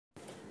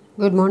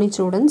Good morning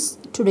students.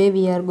 Today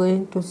we are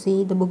going to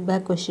see the book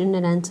back question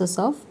and answers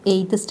of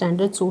 8th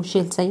standard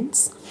social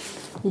science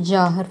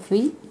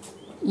geography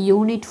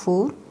unit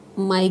 4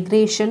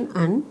 migration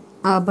and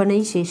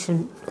urbanization.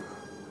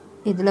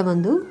 இதில்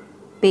வந்து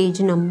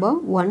page number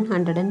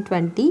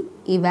 120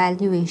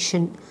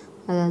 evaluation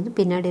அதாவது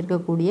பின்னாடி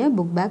இருக்கக்கூடிய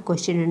book back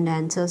question and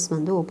answers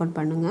வந்து open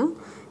பண்ணுங்க.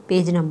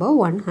 page number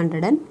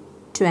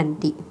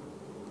 120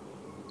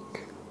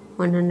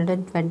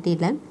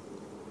 120ல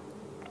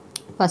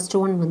first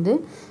one வந்து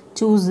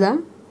choose the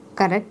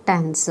correct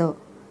answer.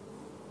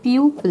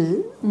 People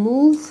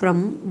move from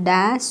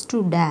dash to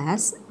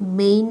dash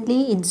mainly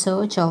in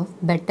search of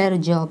better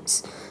jobs.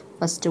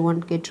 first one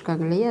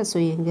கேட்டிருக்காங்க இல்லையா, so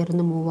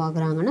எங்கேருந்து move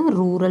ஆகுறாங்கன்னா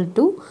rural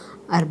to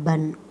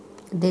urban.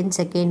 then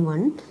second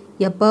one,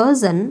 a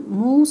person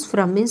moves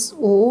from his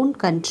own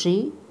country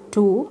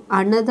to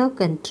another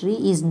country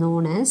is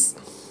known as.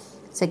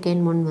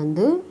 second one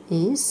வந்து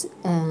is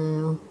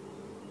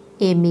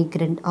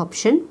immigrant,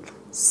 option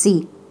C.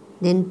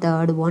 then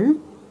third one,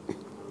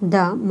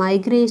 the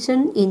migration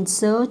in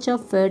search of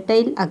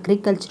fertile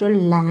agricultural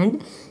land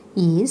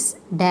is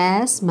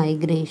dash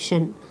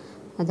migration.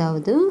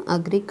 அதாவது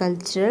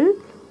agricultural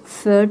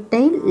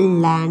fertile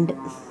land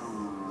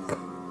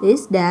is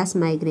dash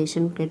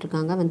migration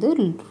கேட்டிருக்காங்க, வந்து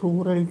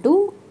rural to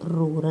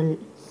rural.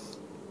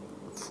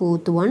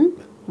 fourth one,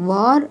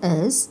 war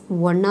is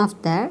one of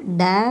the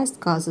dash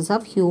causes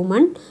of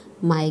human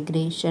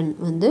migration,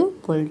 வந்து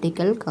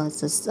political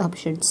causes,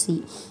 option C.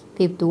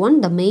 fifth one,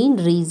 the main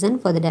reason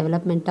for the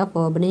development of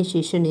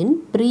urbanization in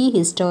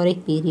prehistoric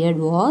period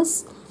was,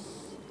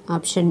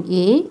 option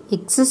A,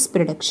 excess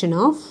production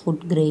of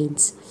food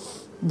grains.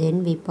 then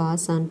we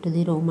pass on to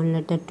the Roman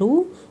letter 2,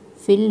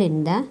 fill in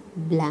the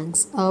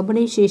blanks.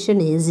 Urbanization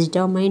is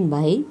determined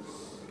by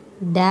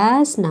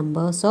dash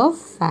numbers of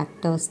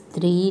factors,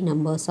 3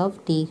 numbers of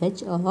TH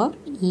or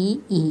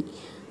EE.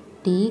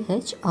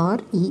 TH or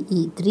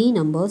EE, 3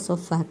 numbers of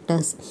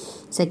factors.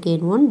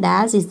 second one,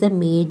 dash is the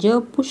major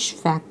push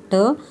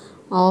factor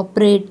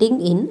operating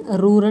in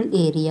rural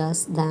areas.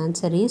 The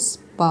answer is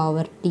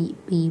poverty,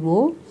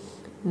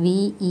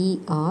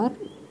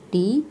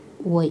 POVERTY,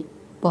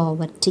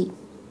 poverty.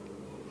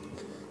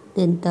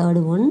 then third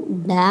one,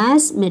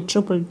 dash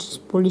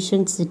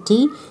metropolitan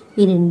city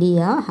in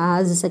India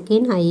has the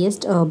second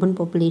highest urban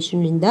population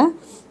in the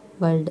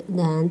world.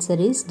 The answer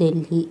is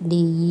Delhi,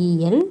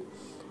 DELHI,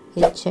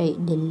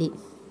 Delhi.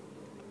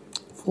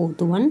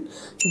 fourth one,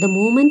 the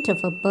movement of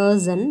a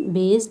person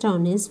based on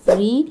his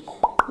free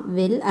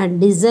will and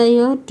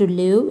desire to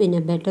live in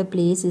a better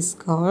place is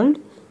called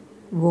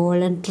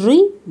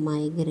voluntary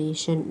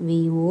migration,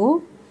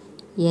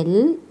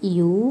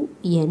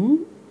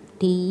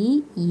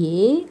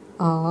 VOLUNTARY,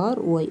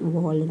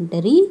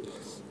 voluntary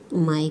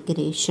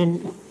migration.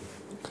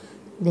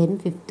 then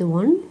fifth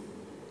one,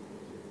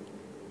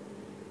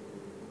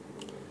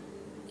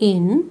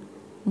 in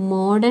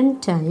modern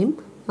time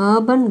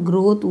urban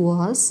growth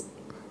was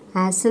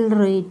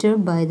accelerated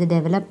by the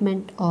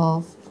development of,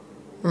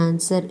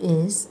 answer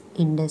is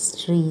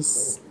industries,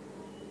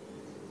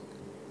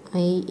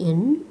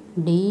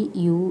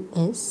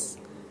 INDUSTRIES,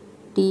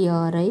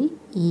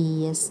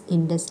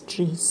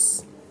 industries.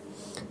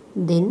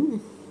 then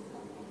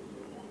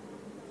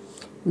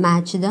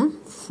match the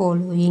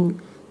following.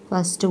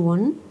 first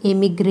one,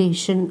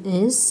 immigration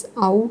is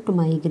out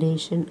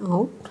migration,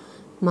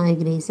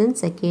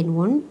 second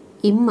one,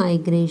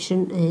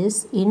 immigration is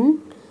in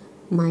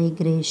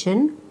migration,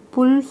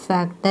 pull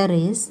factor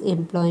is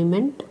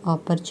employment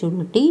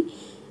opportunity,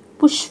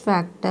 push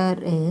factor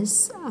is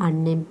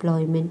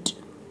unemployment.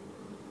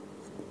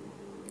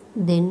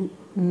 then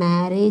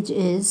marriage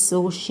is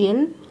social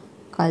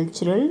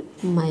cultural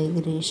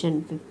migration,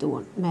 fifth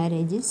one,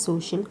 marriage is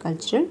social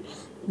cultural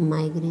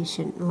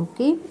migration.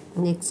 okay,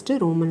 next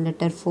Roman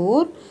letter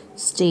 4,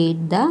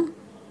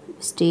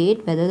 state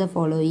whether the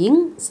following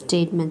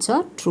statements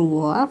are true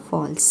or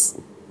false.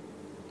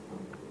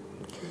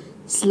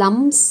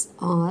 Slums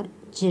are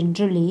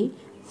generally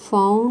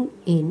found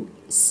in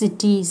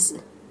cities.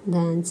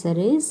 The answer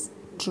is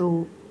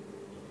true.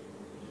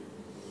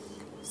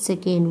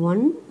 second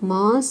one,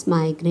 mass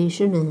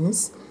migration is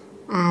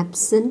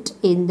absent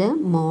in the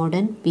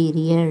modern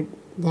period.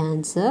 The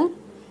answer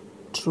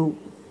true.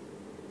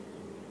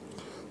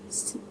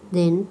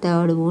 then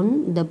third one,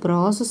 the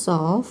process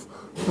of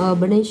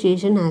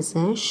urbanization has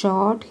a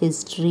short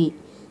history.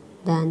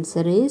 The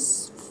answer is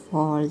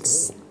false.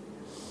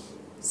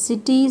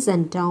 Cities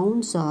and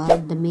towns are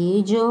the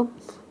major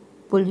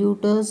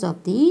polluters of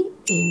the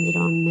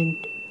environment.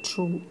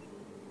 True.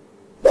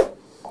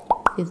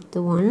 fifth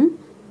one,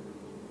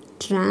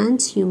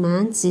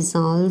 transhumance is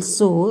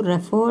also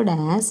referred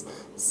as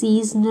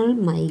seasonal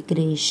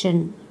migration.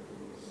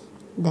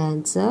 The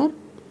answer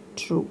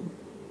true.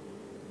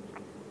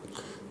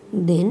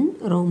 then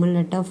Roman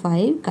letter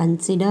 5,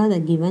 consider the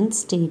given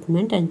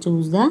statement and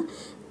choose the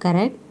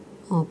correct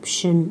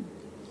option.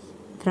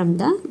 from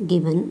the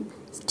given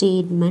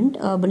statement,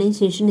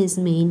 urbanization is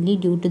mainly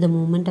due to the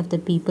movement of the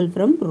people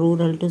from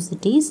rural to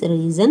cities.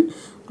 Reason,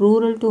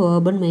 rural to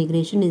urban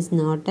migration is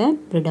not a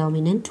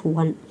predominant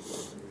one.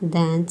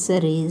 The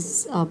answer is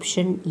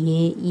option A.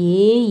 A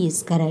is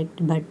correct,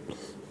 but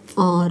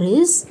R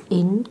is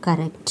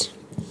incorrect.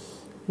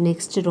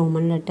 Next,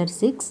 Roman letter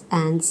 6.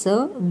 Answer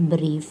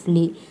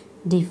briefly.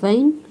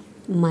 Define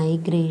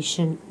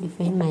migration.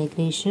 Define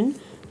migration.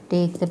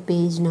 Take the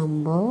page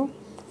number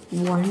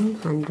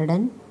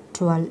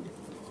 112.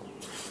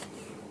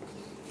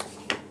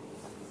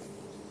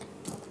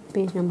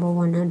 Page number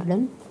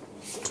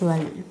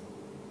 112.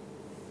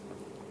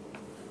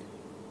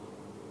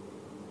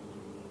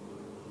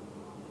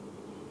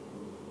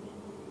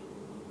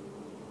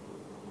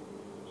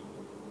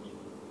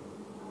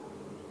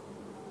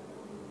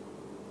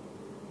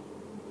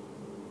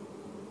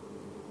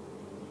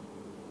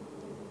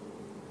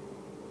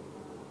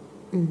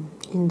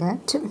 In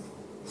that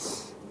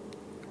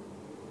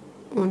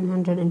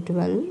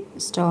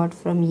 112, start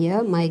from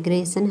here.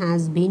 Migration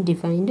has been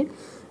defined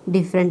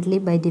differently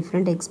by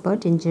different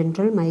experts. In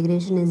general,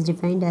 migration is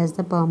defined as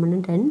the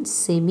permanent and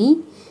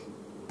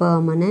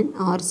semi-permanent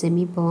or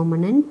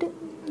semi-permanent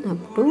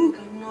up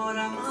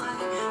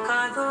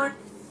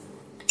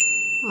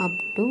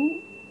to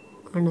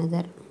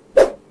another.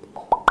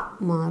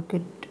 Mark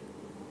it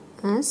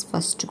as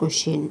first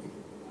question.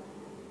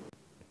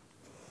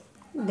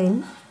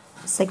 Then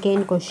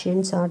second question,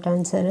 short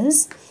answer is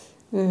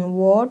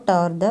what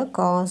are the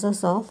causes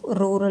of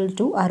rural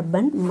to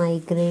urban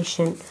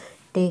migration?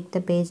 Take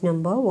the page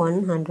number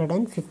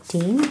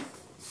 115.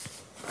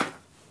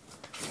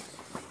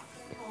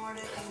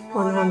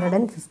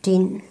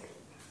 115.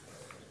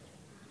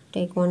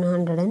 Take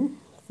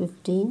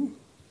 115.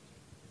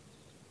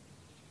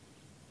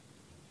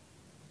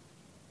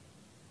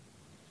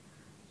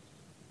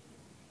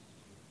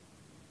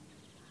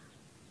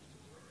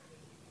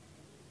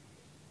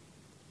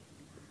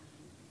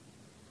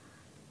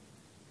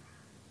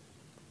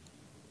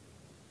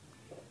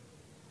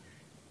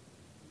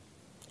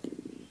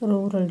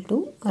 Rural to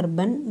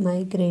urban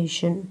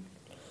migration.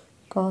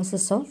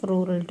 Causes of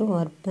rural to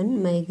urban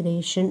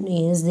migration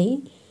is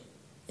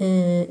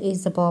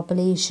the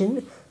population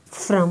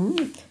from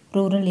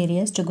rural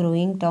areas to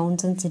growing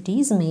towns and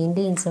cities,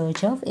 mainly in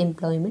search of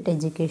employment,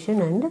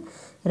 education, and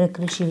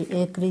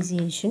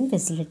recreation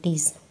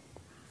facilities.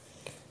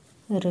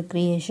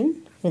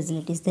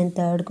 Then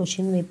third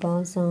question we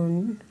pass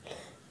on.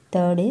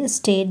 Third is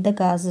state the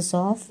causes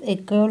of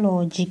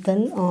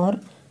ecological or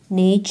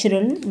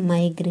natural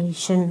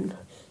migration.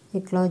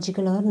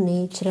 Ecological or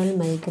natural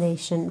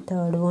migration.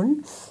 Third one,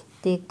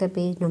 take the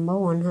page number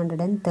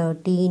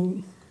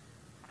 113.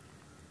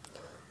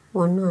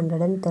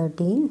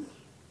 113.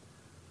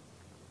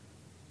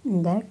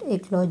 That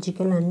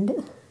ecological and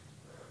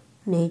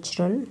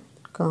natural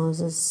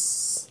causes.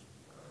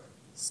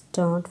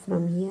 Start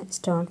from here.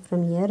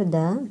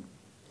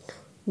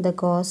 The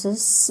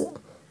causes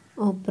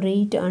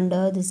operate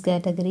under this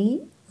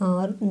category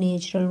are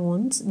natural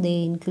ones.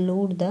 They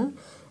include the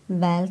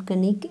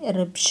volcanic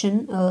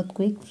eruption,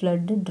 earthquake,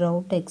 flood,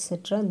 drought,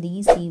 etc.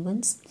 These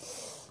events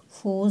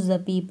force the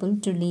people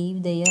to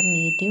leave their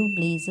native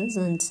places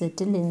and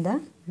settle in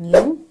the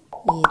new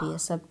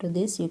areas. Up to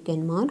this you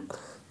can mark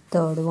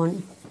third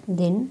one.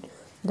 Then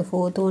the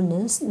fourth one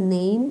is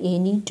name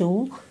any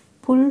two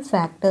pull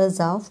factors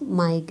of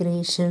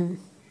migration.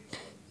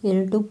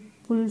 Any two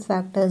pull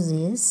factors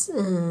is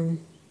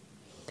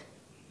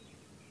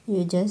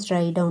you just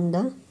write down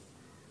the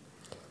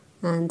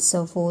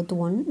answer. Fourth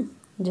one,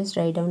 just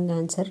write down the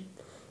answer.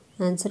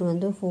 Answer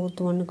வந்து fourth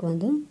ஒன்னுக்கு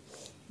வந்து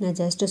நான்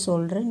just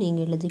சொல்கிறேன்,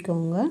 நீங்கள்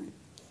எழுதிக்கோங்க.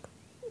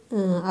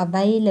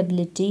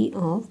 Availability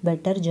of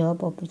better job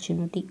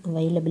opportunity.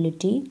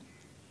 Availability.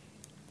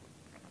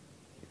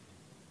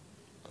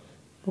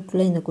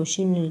 புக்கில் இந்த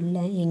question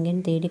இல்லை,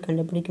 எங்கேன்னு தேடி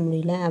கண்டுபிடிக்க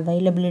முடியல.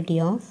 Availability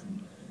of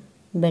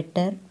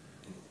better,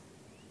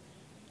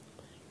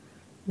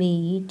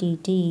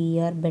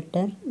 BETTER,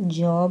 better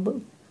job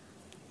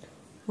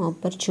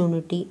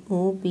opportunity.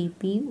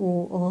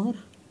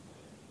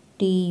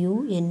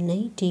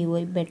 OPPORTUNITY,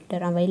 better.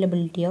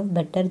 Availability of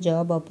better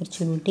job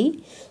opportunity.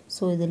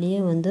 So இதுலேயே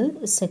வந்து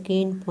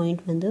செகண்ட்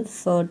பாயிண்ட் வந்து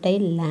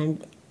fertile land.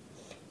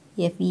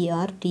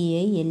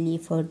 FERTILE,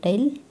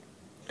 fertile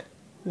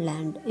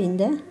land.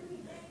 இந்த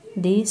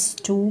these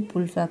two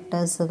pull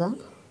factors தான்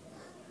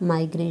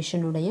migration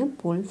உடைய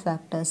pull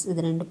factors. இது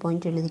ரெண்டு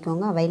பாயிண்ட்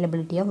எழுதிக்கோங்க.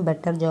 Availability of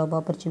better job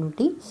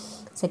opportunity.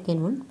 Second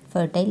one,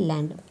 fertile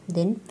land.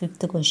 Then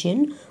fifth question,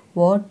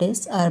 what is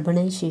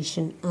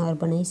urbanization?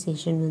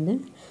 Urbanization வந்து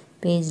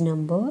page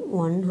number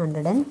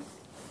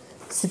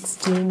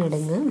 116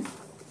 எடுங்க.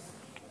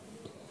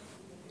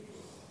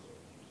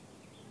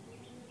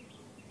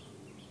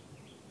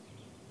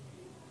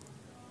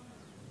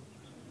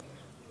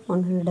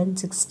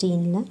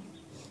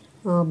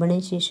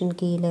 urbanization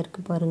கீழே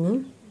இருக்கு பாருங்க.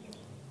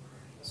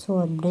 So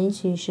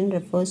urbanization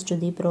refers to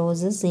the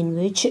process in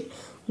which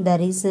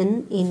there is an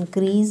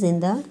increase in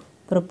the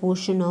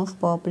proportion of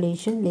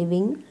population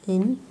living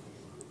in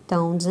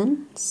towns and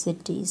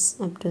cities.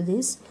 Up to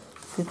this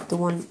fifth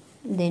one.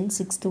 Then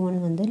sixth one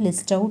வந்து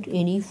list out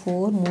any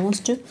four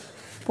most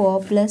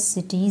populous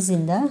cities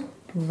in the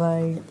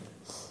world.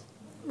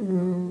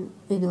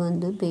 இது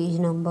வந்து page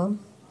number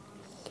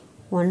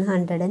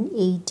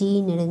 118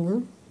 எடுங்க.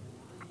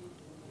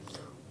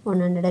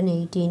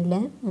 118ல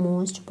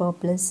most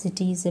popular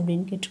cities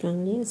அப்படின்னு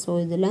கேட்டிருக்காங்க இல்லையா. So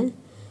இதில்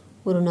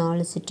ஒரு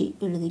 4 city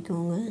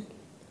எழுதிக்கோங்க.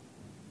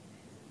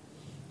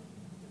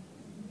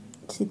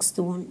 6th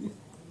one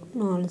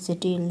 4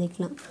 சிட்டி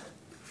எழுதிக்கலாம்.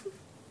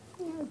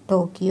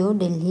 Tokyo,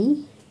 Delhi,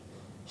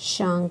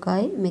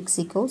 Shanghai,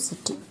 Mexico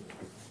city.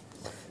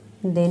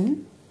 Then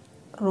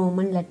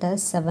Roman letter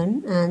 7,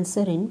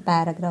 answer in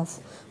paragraph.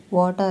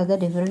 What are the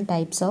different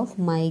types of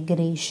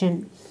migration?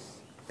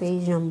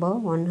 Page number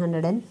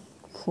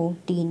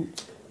 114.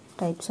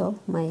 Types of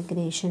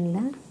migration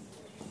la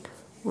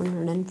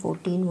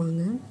 114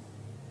 வாங்க.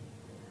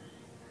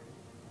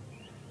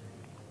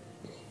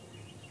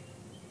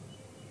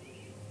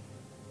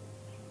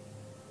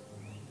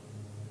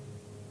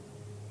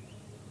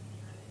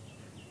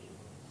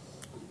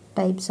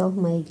 Types of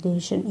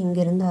migration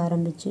இங்கேருந்து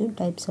ஆரம்பித்து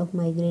types of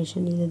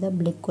migration இதுதான்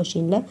பிளிக்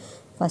கொஷினில்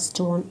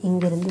first one.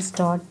 இங்கேருந்து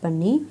start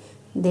பண்ணி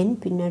தென்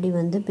பின்னாடி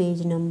வந்து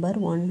page number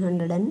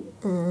 100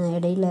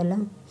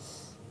 இடையிலலாம்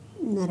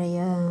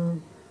நிறையா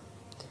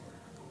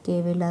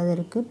தேவையில்லாத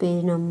இருக்குது.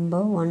 பேஜ்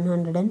நம்பர்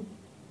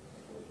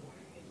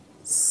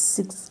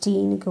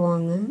 116க்கு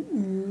வாங்க.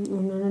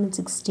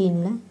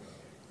 116ல்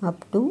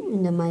அப் டு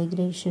இந்த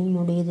மைக்ரேஷன்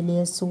முடியுது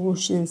இல்லையா,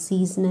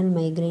 சீசனல்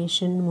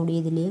மைக்ரேஷன்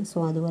முடியுது இல்லையா. ஸோ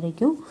அது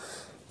வரைக்கும்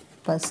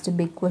ஃபஸ்ட்டு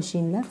பிக்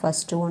கொஷினில்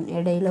ஃபஸ்ட்டு ஒன்.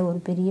 இடையில ஒரு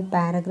பெரிய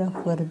பேராகிராஃப்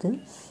வருது,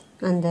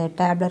 அந்த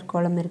டேப்லர்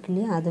காலம் இருக்கு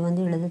இல்லையா, அது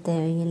வந்து எழுத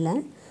தேவையில்லை.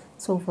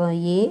 ஸோ இப்போ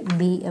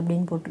ஏபி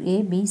அப்படின்னு போட்டு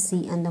ஏபிசி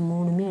அந்த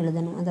மூணுமே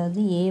எழுதணும். அதாவது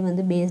ஏ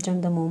வந்து based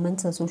on the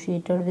moments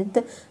associated with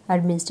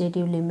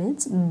administrative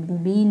limits,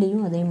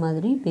 பிலேயும் அதே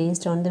மாதிரி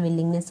based on the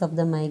willingness of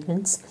the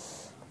migrants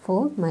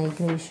for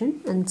migration,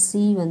 and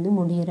C வந்து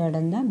முடிகிற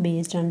இடம் தான்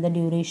based on the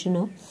duration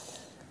of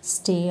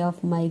stay of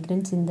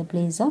migrants in the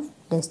place of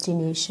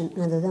destination.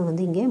 அதுதான்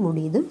வந்து இங்கே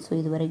முடியுது. ஸோ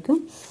இது வரைக்கும்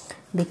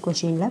பிக்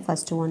கொஷினில்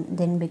first one.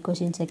 Then big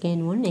question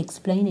second one,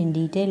 explain in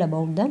detail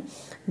about the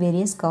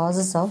various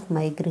causes of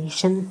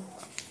migration.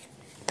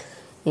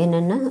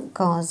 என்னென்ன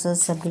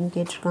causes அப்படின்னு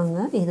கேட்டிருக்காங்க.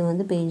 இது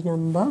வந்து பேஜ்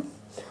நம்பர்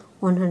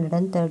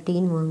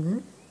 113 வாங்க.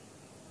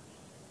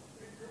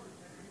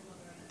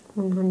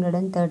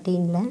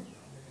 113ல்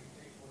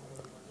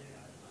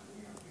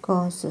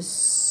causes,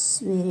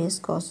 various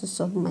causes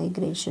of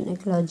migration,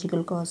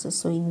 ecological causes.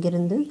 So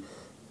இங்கேருந்து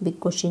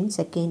பிக் கொஷின்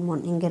செகண்ட்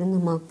ஒன் இங்கேருந்து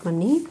mark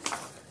பண்ணி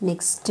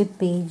next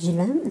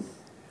பேஜில்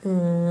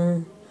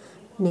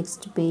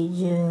நெக்ஸ்ட்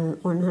பேஜ்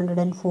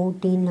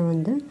 114ல்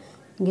வந்து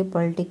இங்கே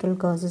பொலிட்டிக்கல்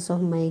காசஸ்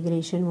ஆஃப்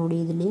மைக்ரேஷன்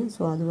முடியுது இல்லையா.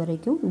 ஸோ அது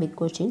வரைக்கும் big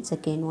question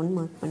second one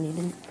mark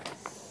பண்ணிவிடுங்க.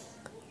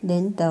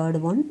 Then third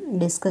one,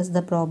 discuss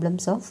the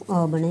problems of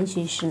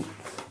urbanization.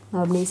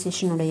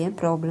 urbanization-உடைய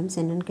problems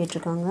என்னென்னு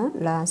கேட்டிருக்காங்க.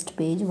 லாஸ்ட்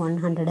பேஜ்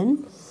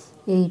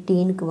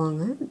 118க்கு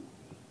வாங்க.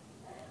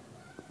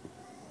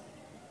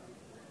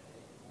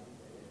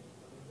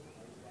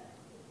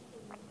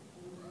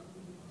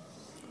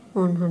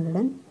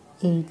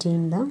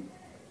 118 தான்.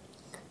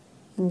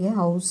 இங்கே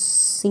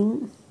ஹவுசிங்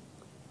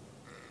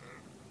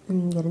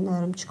இங்கேருந்து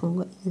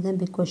ஆரம்பிச்சுக்கோங்க. இதுதான்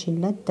பிக்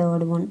கொஷினில்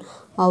தேர்ட் ஒன்.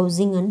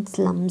 ஹவுசிங் அண்ட்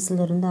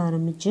ஸ்லம்ஸ்லேருந்து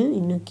ஆரம்பித்து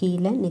இன்னும்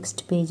கீழே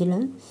நெக்ஸ்ட்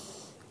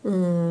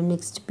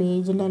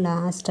பேஜில்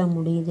லாஸ்ட்டாக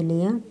முடியுது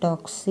இல்லையா,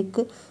 டாக்ஸிக்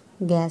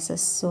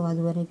கேஸஸ். ஸோ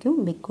அது வரைக்கும்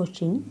big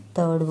question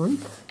third one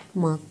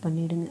mark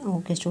பண்ணிவிடுங்க.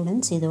 ஓகே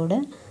ஸ்டூடெண்ட்ஸ், இதோட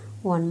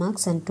 1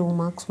 marks and 2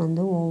 marks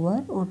வந்து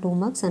over, 2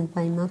 marks and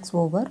 5 marks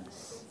over.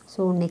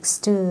 So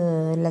next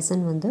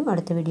lesson வந்து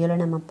அடுத்த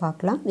வீடியோவில் நம்ம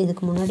பார்க்கலாம்.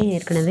 இதுக்கு முன்னாடி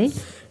ஏற்கனவே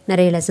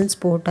நிறைய லெசன்ஸ்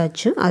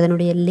போட்டாச்சு.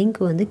 அதனுடைய லிங்க்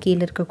வந்து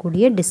கீழே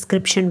இருக்கக்கூடிய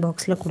டிஸ்கிரிப்ஷன்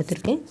பாக்ஸில்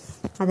கொடுத்துருக்கேன்.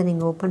 அதை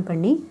நீங்கள் ஓப்பன்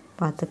பண்ணி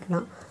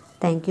பார்த்துக்கலாம்.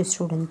 Thank you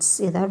students.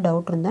 ஏதாவது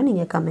டவுட் இருந்தால்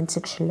நீங்கள் கமெண்ட்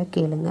செக்ஷனில்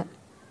கேளுங்கள்.